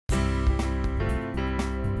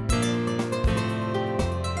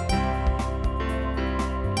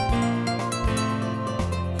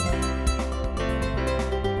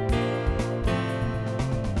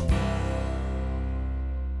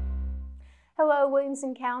Hello,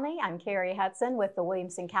 Williamson County. I'm Kerri Hudson with the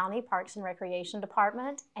Williamson County Parks and Recreation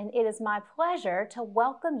Department, and it is my pleasure to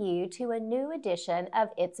welcome you to a new edition of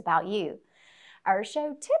It's About You. Our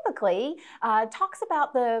show typically talks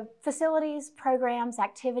about the facilities, programs,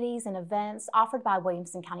 activities, and events offered by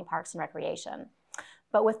Williamson County Parks and Recreation.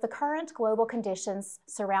 But with the current global conditions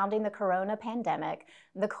surrounding the corona pandemic,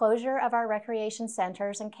 the closure of our recreation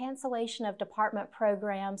centers and cancellation of department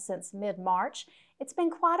programs since mid-March, it's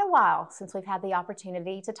been quite a while since we've had the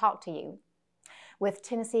opportunity to talk to you. With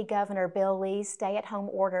Tennessee Governor Bill Lee's stay-at-home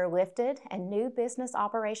order lifted and new business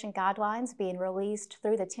operation guidelines being released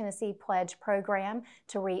through the Tennessee Pledge program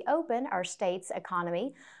to reopen our state's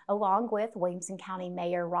economy, along with Williamson County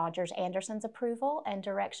Mayor Rogers Anderson's approval and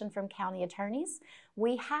direction from county attorneys,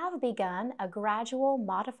 we have begun a gradual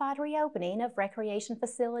modified reopening of recreation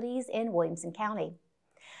facilities in Williamson County.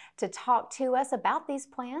 To talk to us about these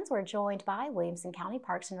plans, we're joined by Williamson County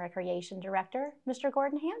Parks and Recreation Director, Mr.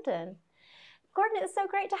 Gordon Hampton. Gordon, it's so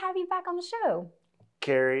great to have you back on the show.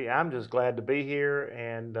 Kerri, I'm just glad to be here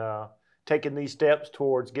and taking these steps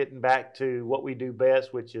towards getting back to what we do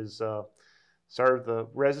best, which is serve the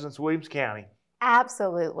residents of Williamson County.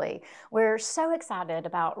 Absolutely. We're so excited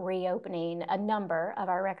about reopening a number of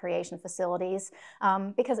our recreation facilities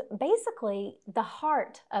because basically the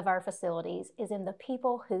heart of our facilities is in the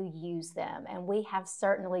people who use them, and we have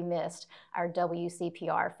certainly missed our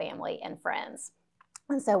WCPR family and friends.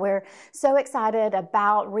 And so we're so excited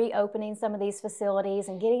about reopening some of these facilities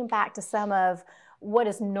and getting back to some of what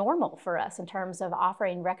is normal for us in terms of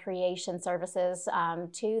offering recreation services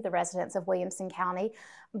to the residents of Williamson County.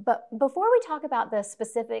 But before we talk about the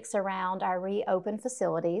specifics around our reopened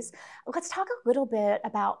facilities, let's talk a little bit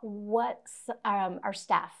about what our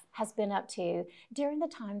staff has been up to during the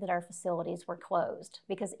time that our facilities were closed.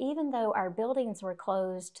 Because even though our buildings were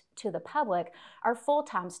closed to the public, our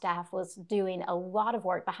full-time staff was doing a lot of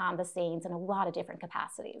work behind the scenes in a lot of different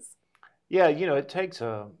capacities. Yeah, you know, it takes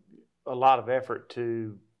a lot of effort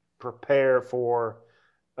to prepare for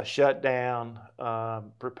a shutdown,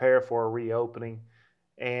 prepare for a reopening.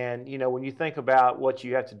 And, you know, when you think about what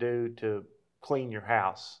you have to do to clean your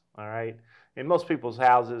house, all right, and most people's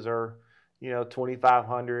houses are, you know,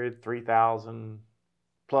 2,500, 3,000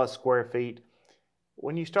 plus square feet.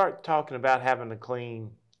 When you start talking about having to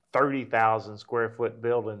clean 30,000 square foot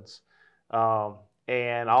buildings,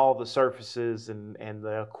 and all the surfaces and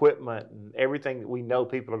the equipment and everything that we know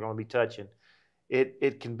people are going to be touching,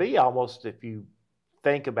 it can be almost, if you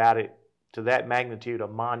think about it to that magnitude, a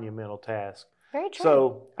monumental task. Very true.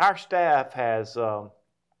 So our staff has,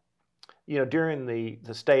 you know, during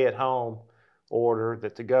the stay-at-home order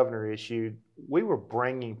that the governor issued, we were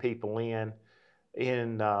bringing people in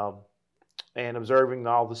and observing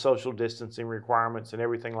all the social distancing requirements and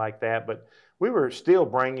everything like that, but we were still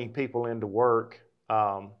bringing people into work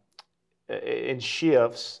in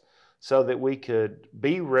shifts so that we could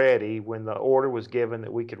be ready when the order was given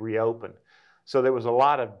that we could reopen. So there was a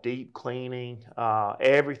lot of deep cleaning,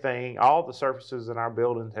 everything, all the surfaces in our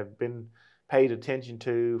buildings have been paid attention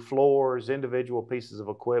to, floors, individual pieces of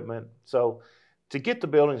equipment. So to get the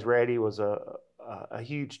buildings ready was a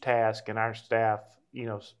huge task, and our staff, you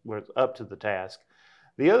know, was up to the task.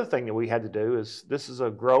 The other thing that we had to do is, this is a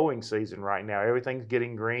growing season right now. Everything's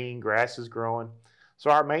getting green, grass is growing. So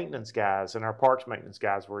our maintenance guys and our parks maintenance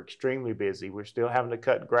guys were extremely busy. We're still having to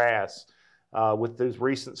cut grass with those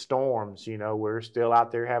recent storms. You know, we're still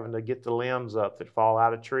out there having to get the limbs up that fall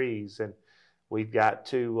out of trees. And we've got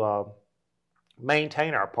to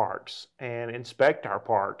maintain our parks and inspect our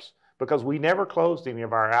parks because we never closed any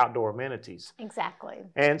of our outdoor amenities. Exactly.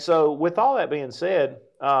 And so with all that being said,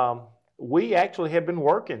 we actually have been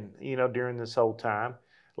working, you know, during this whole time.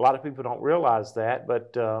 A lot of people don't realize that,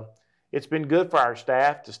 but it's been good for our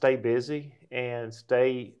staff to stay busy and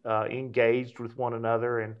stay engaged with one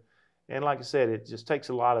another. And like I said, it just takes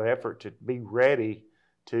a lot of effort to be ready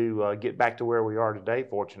to get back to where we are today,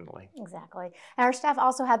 fortunately. Exactly. And our staff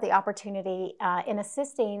also had the opportunity in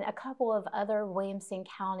assisting a couple of other Williamson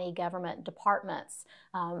County government departments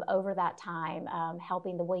over that time,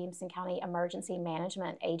 helping the Williamson County Emergency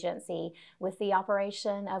Management Agency with the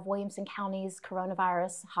operation of Williamson County's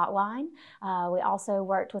coronavirus hotline. We also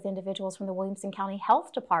worked with individuals from the Williamson County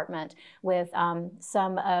Health Department with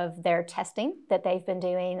some of their testing that they've been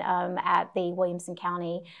doing at the Williamson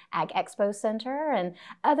County Ag Expo Center and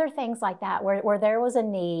other things like that. Where there was a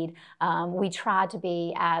need, we tried to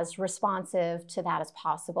be as responsive to that as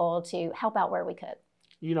possible to help out where we could.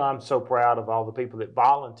 You know, I'm so proud of all the people that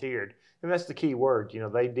volunteered, and that's the key word. You know,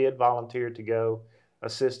 they did volunteer to go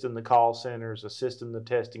assist in the call centers, assist in the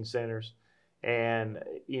testing centers, and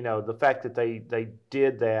you know, the fact that they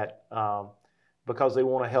did that because they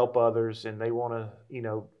want to help others and they want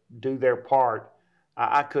to, do their part.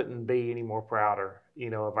 I couldn't be any more prouder,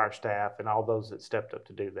 of our staff and all those that stepped up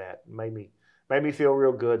to do that. It made me feel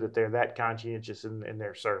real good that they're that conscientious in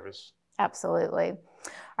their service. Absolutely. All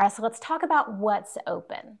right, so let's talk about what's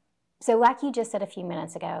open. So like you just said a few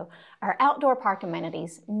minutes ago, our outdoor park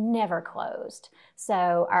amenities never closed.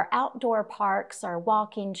 So our outdoor parks, our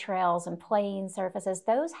walking trails and playing surfaces,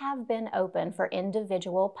 those have been open for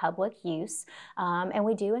individual public use. And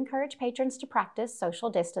we do encourage patrons to practice social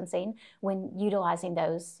distancing when utilizing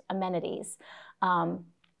those amenities.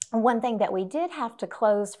 One thing that we did have to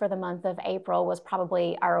close for the month of April was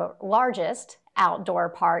probably our largest outdoor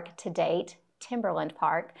park to date, Timberland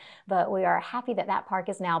Park, but we are happy that that park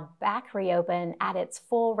is now back reopened at its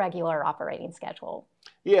full regular operating schedule.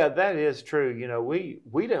 Yeah, that is true.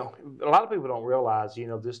 We don't, a lot of people don't realize,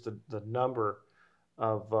 just the number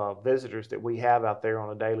of visitors that we have out there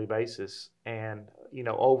on a daily basis. And,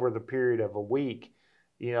 over the period of a week,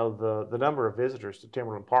 the number of visitors to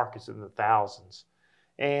Timberland Park is in the thousands.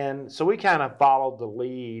 And so we kind of followed the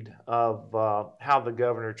lead of how the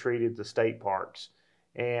governor treated the state parks.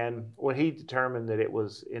 And when he determined that it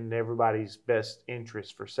was in everybody's best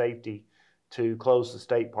interest for safety to close the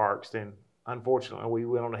state parks, then unfortunately we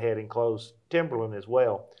went on ahead and closed Timberland as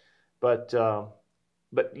well. But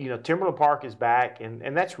Timberland Park is back,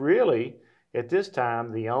 and that's really at this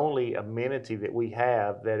time the only amenity that we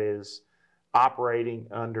have that is operating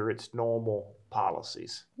under its normal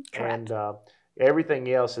policies. Correct. And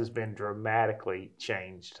everything else has been dramatically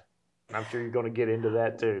changed. I'm sure you're going to get into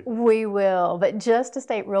that too. We will, but just to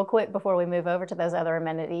state real quick before we move over to those other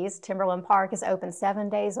amenities, Timberland Park is open 7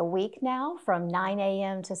 days a week now from 9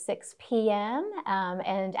 a.m. to 6 p.m.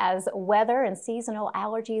 And as weather and seasonal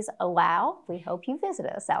allergies allow, we hope you visit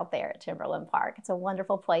us out there at Timberland Park. It's a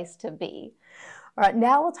wonderful place to be. All right,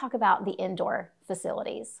 now we'll talk about the indoor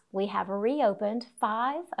facilities. We have reopened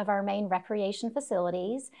 5 of our main recreation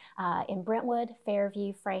facilities in Brentwood,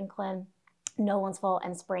 Fairview, Franklin, Nolensville,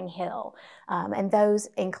 and Spring Hill. And those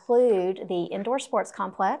include the Indoor Sports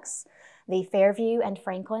Complex, the Fairview and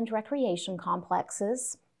Franklin Recreation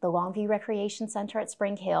Complexes, the Longview Recreation Center at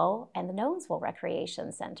Spring Hill, and the Nolensville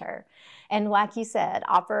Recreation Center. And like you said,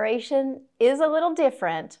 operation is a little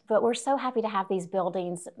different, but we're so happy to have these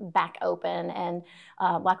buildings back open. And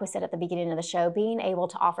like we said at the beginning of the show, being able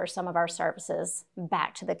to offer some of our services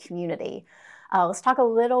back to the community. Let's talk a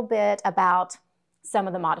little bit about some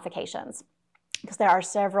of the modifications, because there are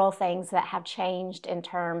several things that have changed in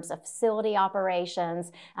terms of facility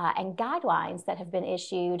operations and guidelines that have been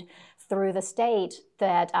issued through the state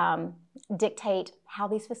that dictate how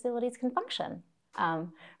these facilities can function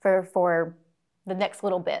for the next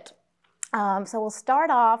little bit. So we'll start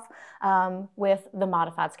off with the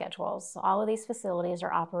modified schedules. All of these facilities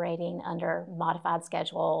are operating under modified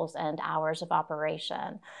schedules and hours of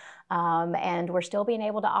operation. And we're still being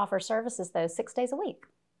able to offer services those 6 days a week.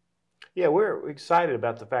 Yeah, we're excited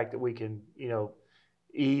about the fact that we can,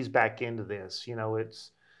 ease back into this.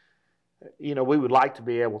 It's, we would like to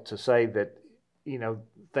be able to say that,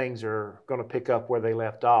 things are going to pick up where they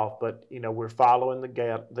left off, but, we're following the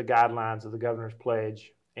guidelines of the governor's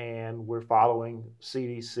pledge, and we're following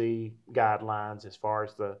CDC guidelines as far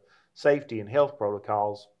as the safety and health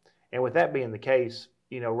protocols. And with that being the case,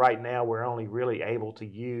 right now we're only really able to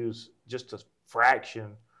use just a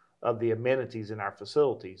fraction of the amenities in our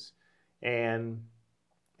facilities. And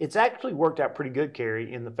it's actually worked out pretty good,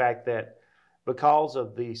 Kerri, in the fact that because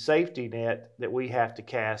of the safety net that we have to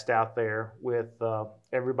cast out there with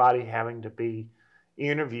everybody having to be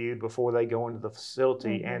interviewed before they go into the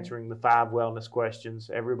facility, answering the 5 wellness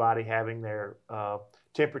questions, everybody having their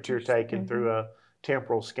temperature taken through a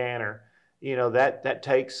temporal scanner, that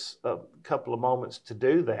takes a couple of moments to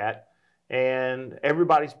do that. And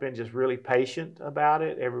everybody's been just really patient about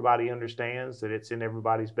it. Everybody understands that it's in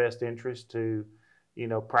everybody's best interest to,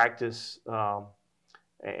 practice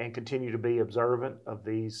and continue to be observant of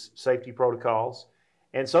these safety protocols.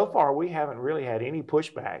 And so far, we haven't really had any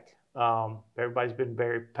pushback. Everybody's been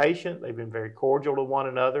very patient. They've been very cordial to one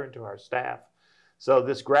another and to our staff. So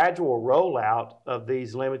this gradual rollout of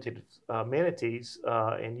these limited amenities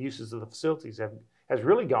and uses of the facilities has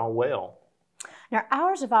really gone well. Now,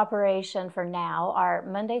 hours of operation for now are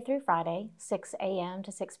Monday through Friday, 6 a.m.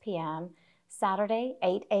 to 6 p.m., Saturday,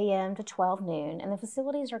 8 a.m. to 12 noon, and the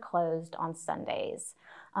facilities are closed on Sundays.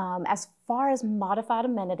 As far as modified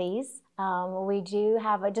amenities, we do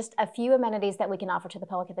have just a few amenities that we can offer to the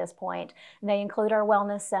public at this point. They include our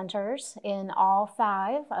wellness centers in all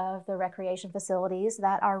 5 of the recreation facilities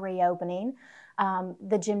that are reopening.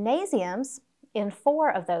 The gymnasiums in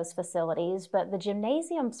 4 of those facilities, but the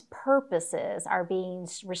gymnasium's purposes are being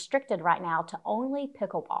restricted right now to only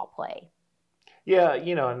pickleball play. Yeah,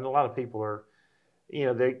 and a lot of people are,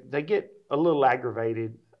 they get a little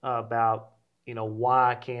aggravated about,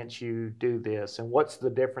 why can't you do this? And what's the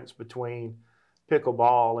difference between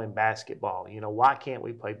pickleball and basketball? Why can't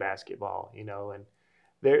we play basketball? And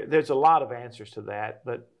there's a lot of answers to that,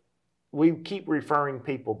 but we keep referring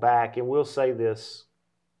people back, and we'll say this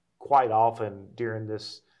quite often during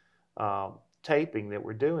this taping that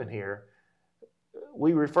we're doing here.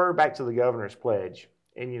 We refer back to the governor's pledge,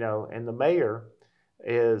 and and the mayor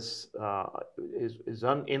is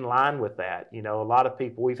in line with that. A lot of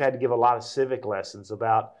people, we've had to give a lot of civic lessons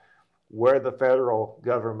about where the federal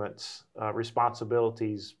government's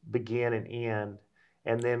responsibilities begin and end,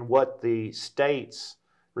 and then what the state's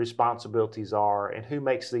responsibilities are and who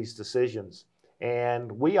makes these decisions. And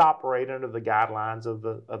we operate under the guidelines of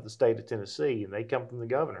the state of Tennessee, and they come from the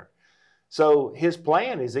governor. So his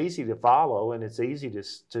plan is easy to follow, and it's easy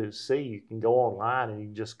to see. You can go online and you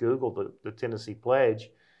can just Google the Tennessee Pledge,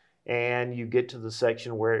 and you get to the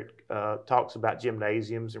section where it talks about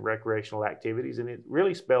gymnasiums and recreational activities, and it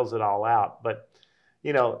really spells it all out. But,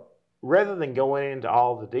 rather than going into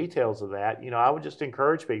all the details of that, I would just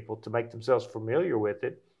encourage people to make themselves familiar with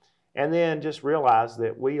it, and then just realize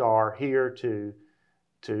that we are here to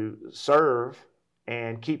serve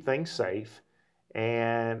and keep things safe.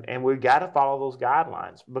 And we've got to follow those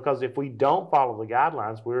guidelines, because if we don't follow the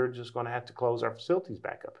guidelines, we're just going to have to close our facilities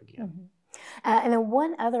back up again. Mm-hmm. And then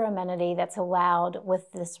one other amenity that's allowed with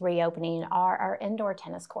this reopening are our indoor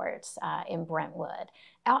tennis courts in Brentwood.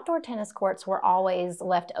 Outdoor tennis courts were always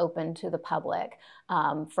left open to the public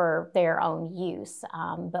for their own use,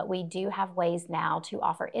 but we do have ways now to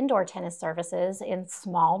offer indoor tennis services in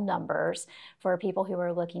small numbers for people who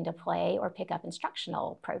are looking to play or pick up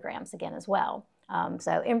instructional programs again as well.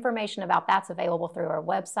 So information about that's available through our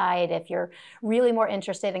website. If you're really more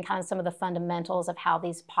interested in kind of some of the fundamentals of how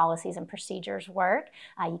these policies and procedures work,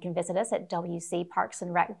 you can visit us at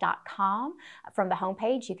WCParksandRec.com. From the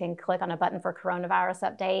homepage, you can click on a button for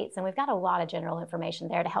coronavirus updates, and we've got a lot of general information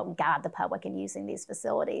there to help guide the public in using these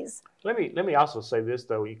facilities. Let me also say this,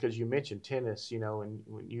 though, because you mentioned tennis, and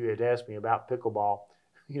when you had asked me about pickleball,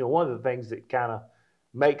 one of the things that kind of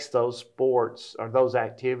makes those sports or those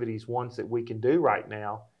activities ones that we can do right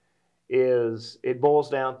now is it boils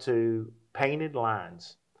down to painted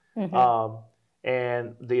lines. Mm-hmm.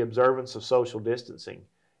 And the observance of social distancing.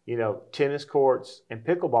 Tennis courts and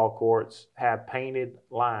pickleball courts have painted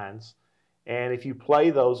lines, and if you play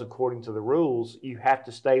those according to the rules, you have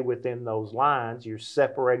to stay within those lines. You're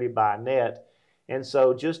separated by a net, and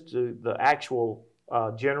so just the actual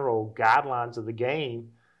general guidelines of the game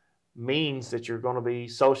means that you're going to be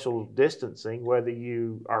social distancing, whether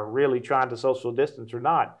you are really trying to social distance or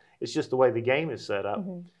not. It's just the way the game is set up.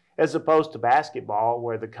 Mm-hmm. As opposed to basketball,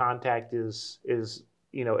 where the contact is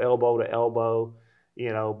elbow to elbow,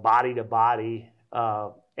 body to body,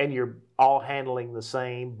 and you're all handling the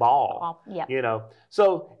same ball. Yep.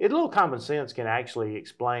 So a little common sense can actually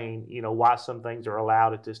explain, why some things are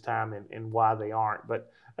allowed at this time and why they aren't.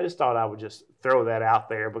 But I just thought I would just throw that out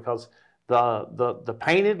there, because the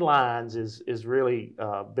painted lines is really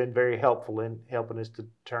been very helpful in helping us to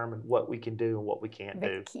determine what we can do and what we can't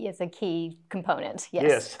do. It's a key component,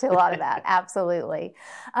 yes, to a lot of that, absolutely.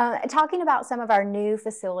 Talking about some of our new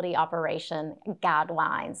facility operation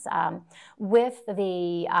guidelines, with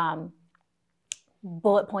the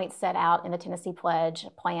bullet points set out in the Tennessee Pledge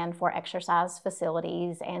plan for exercise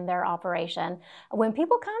facilities and their operation. When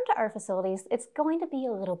people come to our facilities, it's going to be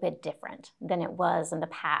a little bit different than it was in the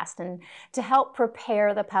past. And to help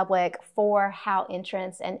prepare the public for how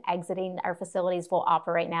entrance and exiting our facilities will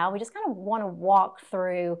operate now, we just kind of want to walk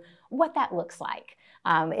through what that looks like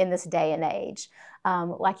in this day and age.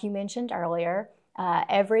 Like you mentioned earlier,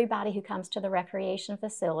 everybody who comes to the recreation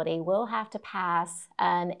facility will have to pass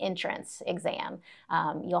an entrance exam.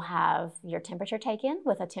 You'll have your temperature taken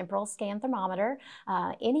with a temporal scan thermometer.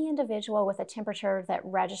 Any individual with a temperature that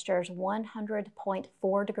registers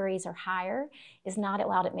 100.4 degrees or higher is not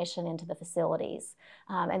allowed admission into the facilities.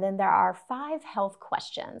 And then there are 5 health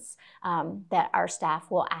questions that our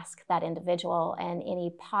staff will ask that individual, and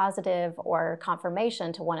any positive or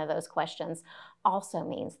confirmation to one of those questions also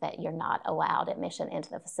means that you're not allowed admission into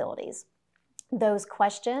the facilities. Those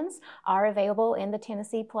questions are available in the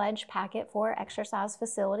Tennessee Pledge packet for exercise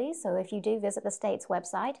facilities. So if you do visit the state's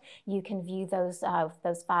website, you can view those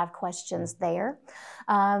 5 questions there.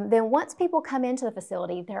 Then once people come into the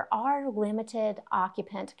facility, there are limited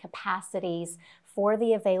occupant capacities for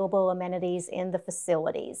the available amenities in the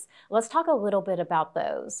facilities. Let's talk a little bit about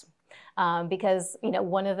those. Because,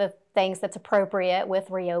 one of the things that's appropriate with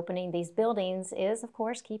reopening these buildings is, of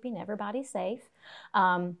course, keeping everybody safe.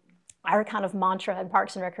 Our kind of mantra in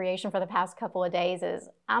Parks and Recreation for the past couple of days is,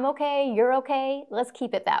 I'm okay, you're okay, let's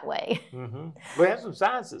keep it that way. Mm-hmm. We have some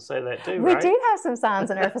signs that say that too, We right? do have some signs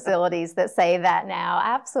in our facilities that say that now,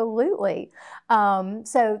 absolutely.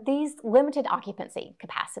 So these limited occupancy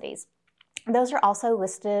capacities, those are also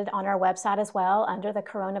listed on our website as well under the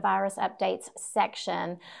coronavirus updates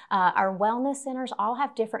section. Our wellness centers all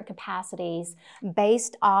have different capacities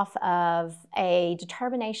based off of a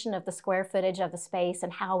determination of the square footage of the space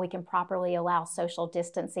and how we can properly allow social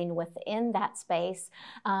distancing within that space,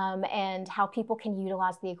 and how people can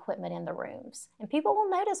utilize the equipment in the rooms. And people will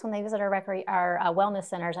notice when they visit our wellness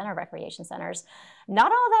centers and our recreation centers,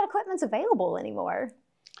 not all of that equipment's available anymore.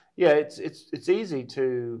 Yeah, it's easy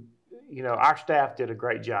to, our staff did a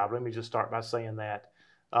great job. Let me just start by saying that,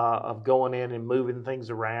 of going in and moving things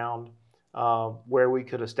around, where we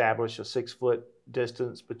could establish a 6-foot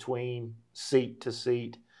distance between seat to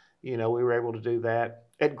seat. We were able to do that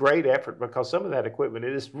at great effort because some of that equipment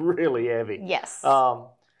is really heavy. Yes.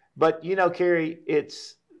 But Kerri,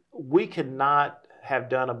 we could not have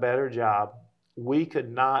done a better job. We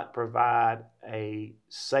could not provide a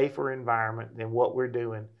safer environment than what we're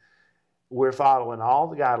doing. We're following all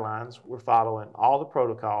the guidelines. We're following all the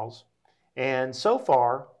protocols. And so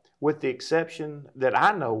far, with the exception that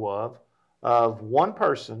I know of one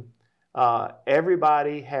person,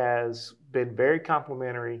 everybody has been very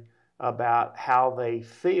complimentary about how they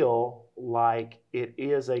feel like it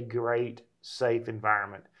is a great, safe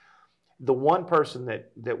environment. The one person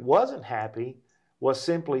that wasn't happy was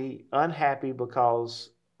simply unhappy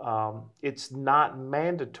because it's not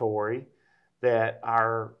mandatory that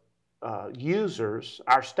our users,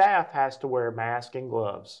 our staff has to wear a mask and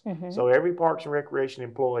gloves. Mm-hmm. So every Parks and Recreation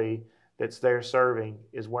employee that's there serving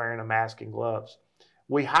is wearing a mask and gloves.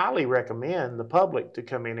 We highly recommend the public to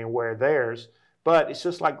come in and wear theirs, but it's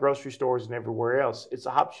just like grocery stores and everywhere else. It's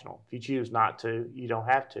optional. If you choose not to, you don't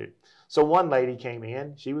have to. So one lady came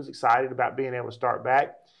in. She was excited about being able to start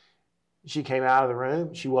back. She came out of the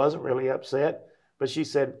room. She wasn't really upset, but she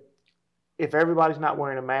said, if everybody's not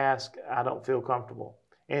wearing a mask, I don't feel comfortable.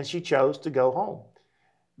 And she chose to go home.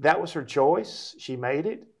 That was her choice. She made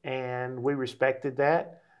it, and we respected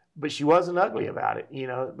that. But she wasn't ugly about it,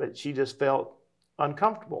 but she just felt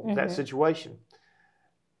uncomfortable with that situation.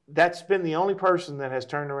 That's been the only person that has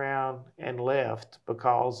turned around and left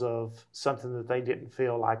because of something that they didn't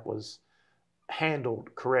feel like was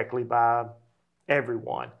handled correctly by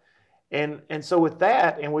everyone. And so with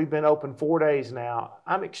that, and we've been open 4 days now,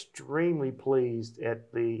 I'm extremely pleased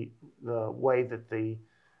at the way that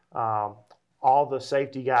all the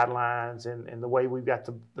safety guidelines and the way we've got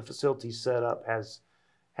the facilities set up has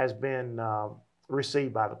been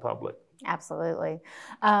received by the public. Absolutely.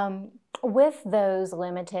 With those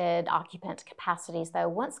limited occupant capacities, though,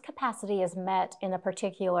 once capacity is met in a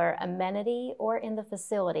particular amenity or in the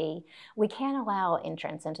facility, we can't allow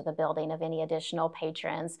entrance into the building of any additional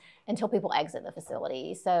patrons until people exit the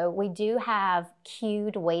facility. So we do have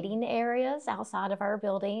queued waiting areas outside of our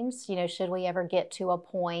buildings, should we ever get to a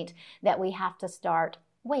point that we have to start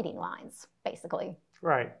waiting lines, basically.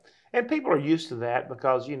 Right. And people are used to that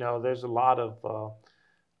because, there's a lot of...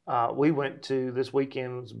 we went to this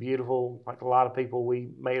weekend. It was beautiful. Like a lot of people, we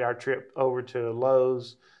made our trip over to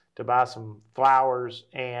Lowe's to buy some flowers,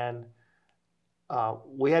 and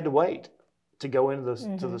we had to wait to go into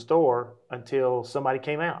to the store until somebody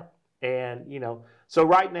came out. And so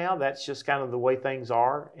right now that's just kind of the way things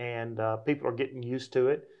are, and people are getting used to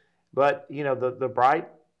it. But the bright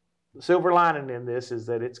silver lining in this is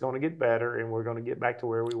that it's going to get better, and we're going to get back to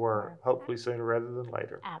where we were, hopefully sooner rather than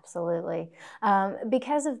later. Absolutely.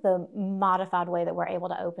 Because of the modified way that we're able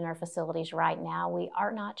to open our facilities right now, we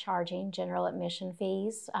are not charging general admission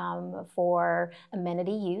fees for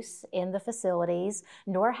amenity use in the facilities,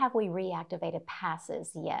 nor have we reactivated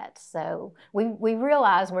passes yet. So we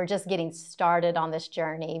realize we're just getting started on this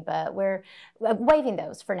journey, but we're waiving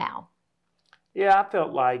those for now. Yeah, I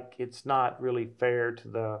felt like it's not really fair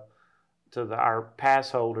to our pass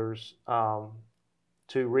holders to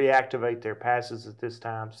reactivate their passes at this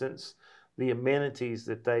time, since the amenities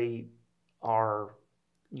that they are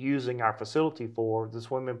using our facility for, the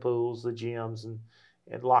swimming pools, the gyms,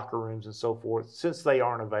 and locker rooms and so forth, since they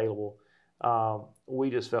aren't available, we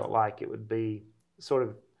just felt like it would be sort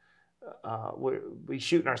of we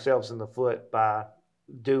shooting ourselves in the foot by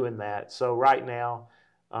doing that. So right now,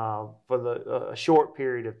 for a short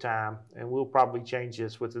period of time, and we'll probably change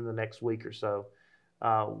this within the next week or so.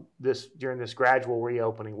 During this gradual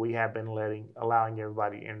reopening, we have been allowing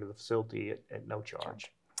everybody into the facility at no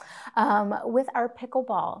charge. With our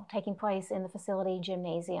pickleball taking place in the facility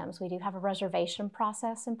gymnasiums, we do have a reservation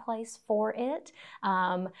process in place for it,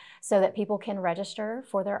 so that people can register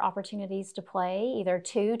for their opportunities to play, either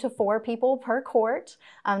 2 to 4 people per court,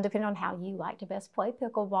 depending on how you like to best play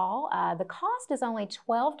pickleball. The cost is only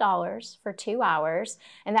 $12 for 2 hours,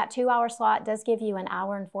 and that 2-hour slot does give you an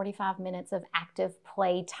hour and 45 minutes of active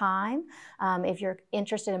play time. If you're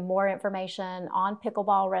interested in more information on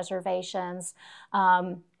pickleball reservations,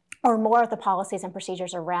 or more of the policies and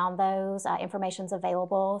procedures around those, information's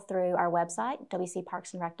available through our website,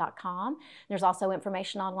 WCParksandRec.com. There's also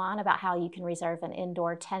information online about how you can reserve an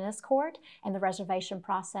indoor tennis court, and the reservation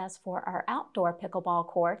process for our outdoor pickleball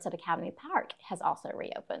courts at Academy Park has also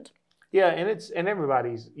reopened. Yeah, and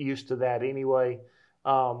everybody's used to that anyway.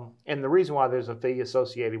 And the reason why there's a fee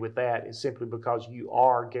associated with that is simply because you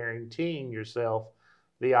are guaranteeing yourself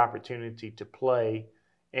the opportunity to play.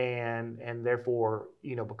 And therefore,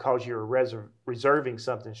 because you're reserving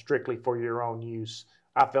something strictly for your own use,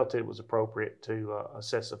 I felt it was appropriate to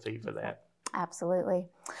assess a fee for that. Absolutely.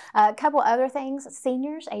 A couple other things.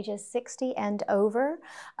 Seniors ages 60 and over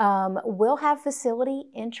will have facility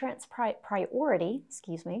entrance priority,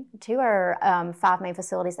 to our 5 main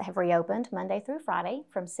facilities that have reopened Monday through Friday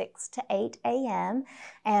from 6 to 8 a.m.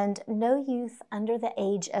 And no youth under the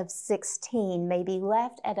age of 16 may be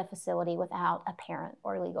left at a facility without a parent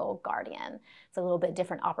or legal guardian. It's a little bit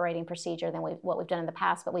different operating procedure than what we've done in the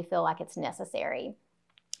past, but we feel like it's necessary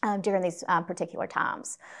during these particular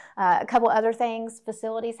times. A couple other things,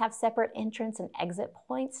 facilities have separate entrance and exit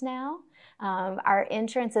points now. Our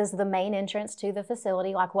entrance is the main entrance to the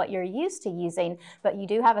facility, like what you're used to using, but you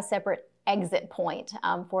do have a separate exit point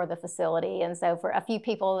for the facility. And so for a few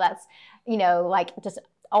people, that's, like just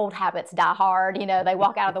old habits die hard. They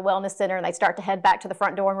walk out of the wellness center and they start to head back to the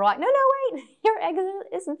front door, and we're like, no, wait, your exit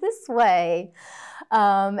is this way.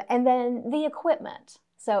 And then the equipment.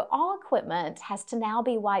 So all equipment has to now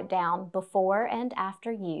be wiped down before and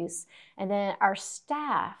after use. And then our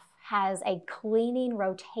staff has a cleaning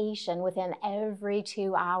rotation within every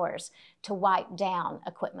 2 hours to wipe down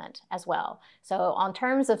equipment as well. So on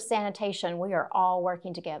terms of sanitation, we are all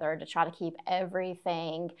working together to try to keep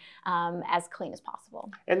everything as clean as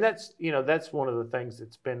possible. And that's one of the things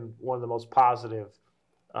that's been one of the most positive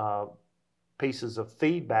pieces of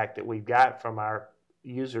feedback that we've got from our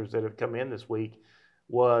users that have come in this week,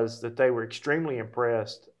 was that they were extremely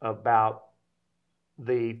impressed about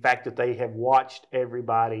the fact that they have watched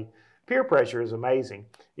everybody. Peer pressure is amazing.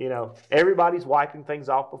 Everybody's wiping things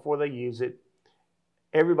off before they use it.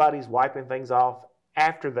 Everybody's wiping things off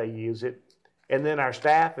after they use it. And then our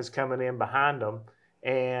staff is coming in behind them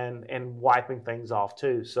and wiping things off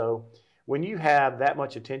too. So when you have that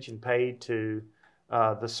much attention paid to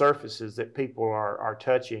the surfaces that people are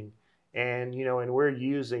touching, and we're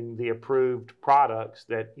using the approved products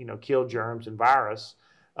that kill germs and virus,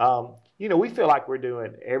 we feel like we're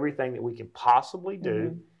doing everything that we can possibly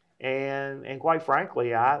do. Mm-hmm. And quite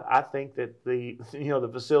frankly, I think that the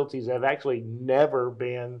facilities have actually never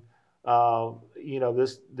been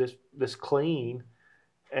this clean.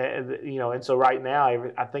 And so right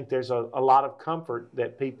now I think there's a lot of comfort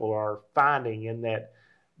that people are finding in that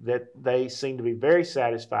they seem to be very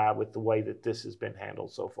satisfied with the way that this has been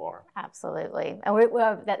handled so far. Absolutely.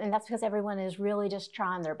 And that's because everyone is really just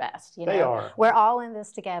trying their best. They are. We're all in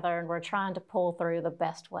this together, and we're trying to pull through the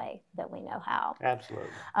best way that we know how. Absolutely.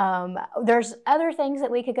 There's other things that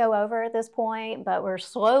we could go over at this point, but we're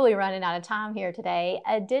slowly running out of time here today.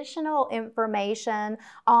 Additional information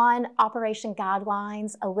on operation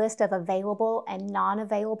guidelines, a list of available and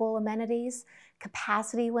non-available amenities,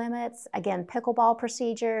 capacity limits, again, pickleball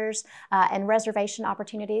procedures, and reservation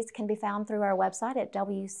opportunities can be found through our website at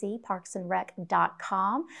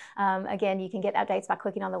WCParksandRec.com. Again, you can get updates by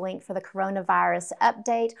clicking on the link for the coronavirus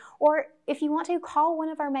update, or if you want to, call one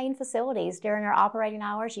of our main facilities during our operating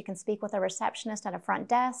hours. You can speak with a receptionist at a front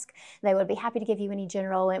desk. They would be happy to give you any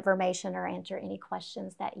general information or answer any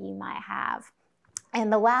questions that you might have. In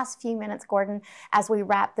the last few minutes, Gordon, as we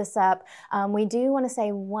wrap this up, we do want to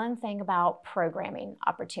say one thing about programming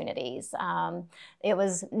opportunities. It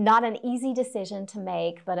was not an easy decision to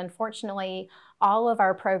make, but unfortunately, all of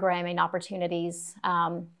our programming opportunities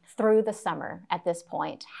through the summer at this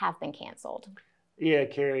point have been canceled. Yeah,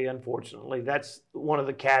 Kerri, unfortunately, that's one of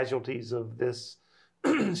the casualties of this,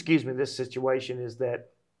 this situation, is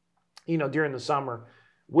that, during the summer,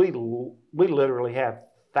 we literally have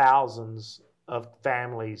thousands of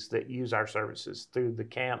families that use our services through the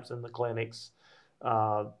camps and the clinics,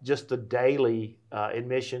 just the daily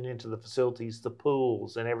admission into the facilities, the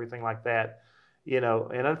pools and everything like that,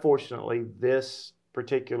 and unfortunately this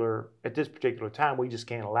at this particular time, we just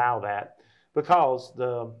can't allow that because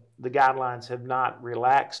the guidelines have not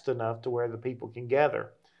relaxed enough to where the people can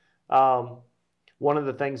gather. One of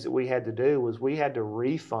the things that we had to do was we had to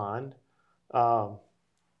refund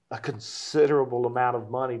a considerable amount of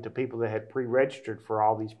money to people that had pre-registered for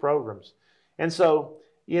all these programs. And so,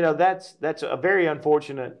 that's a very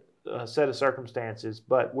unfortunate set of circumstances,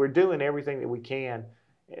 but we're doing everything that we can.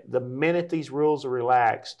 The minute these rules are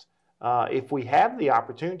relaxed, if we have the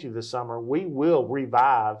opportunity this summer, we will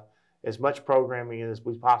revive as much programming as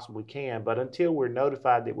we possibly can. But until we're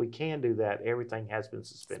notified that we can do that, everything has been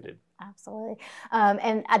suspended. Absolutely.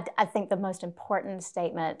 And I think the most important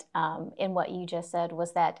statement in what you just said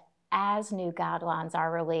was that as new guidelines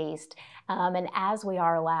are released and as we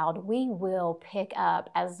are allowed, we will pick up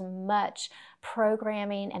as much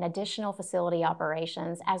programming and additional facility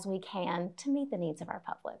operations as we can to meet the needs of our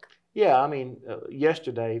public. Yeah, I mean,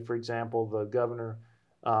 yesterday, for example, the governor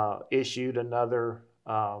issued another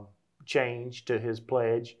change to his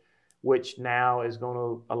pledge, which now is going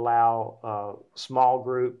to allow small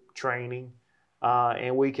group training,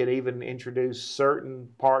 and we could even introduce certain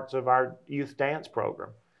parts of our youth dance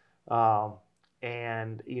program. So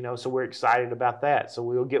we're excited about that. So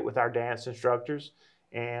we'll get with our dance instructors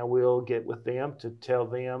and we'll get with them to tell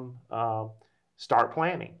them start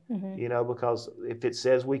planning, because if it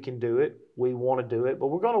says we can do it, we want to do it, but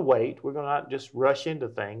we're going to wait. We're going to not just rush into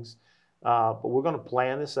things. But we're going to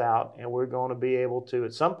plan this out, and we're going to be able to,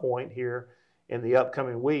 at some point here in the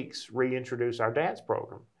upcoming weeks, reintroduce our dance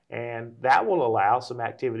program. And that will allow some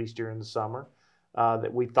activities during the summer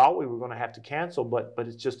that we thought we were going to have to cancel, but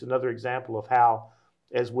it's just another example of how,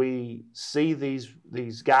 as we see these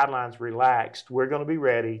guidelines relaxed, we're going to be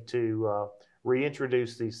ready to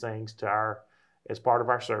reintroduce these things to as part of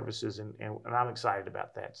our services, and I'm excited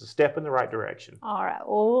about that. It's a step in the right direction. All right,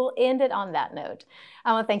 well, we'll end it on that note.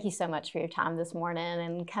 I want to thank you so much for your time this morning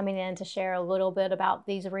and coming in to share a little bit about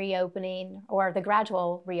these reopening or the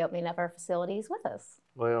gradual reopening of our facilities with us.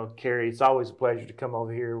 Well, Kerri, it's always a pleasure to come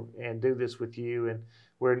over here and do this with you, and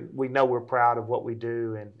we know we're proud of what we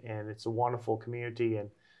do, and it's a wonderful community, and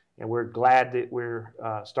we're glad that we're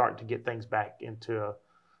starting to get things back into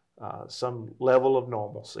some level of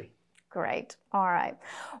normalcy. Great. All right.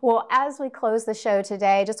 Well, as we close the show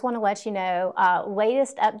today, just want to let you know,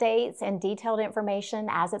 latest updates and detailed information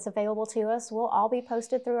as it's available to us will all be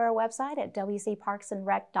posted through our website at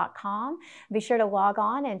WCParksandRec.com. Be sure to log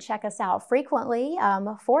on and check us out frequently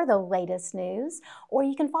for the latest news, or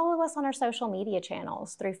you can follow us on our social media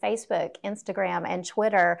channels through Facebook, Instagram, and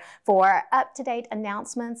Twitter for up-to-date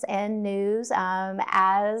announcements and news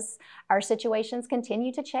as our situations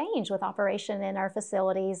continue to change with operation in our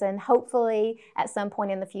facilities, and hopefully at some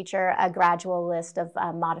point in the future, a gradual list of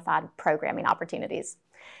modified programming opportunities.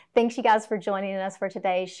 Thanks you guys for joining us for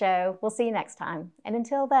today's show. We'll see you next time. And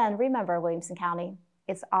until then, remember, Williamson County,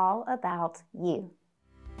 it's all about you.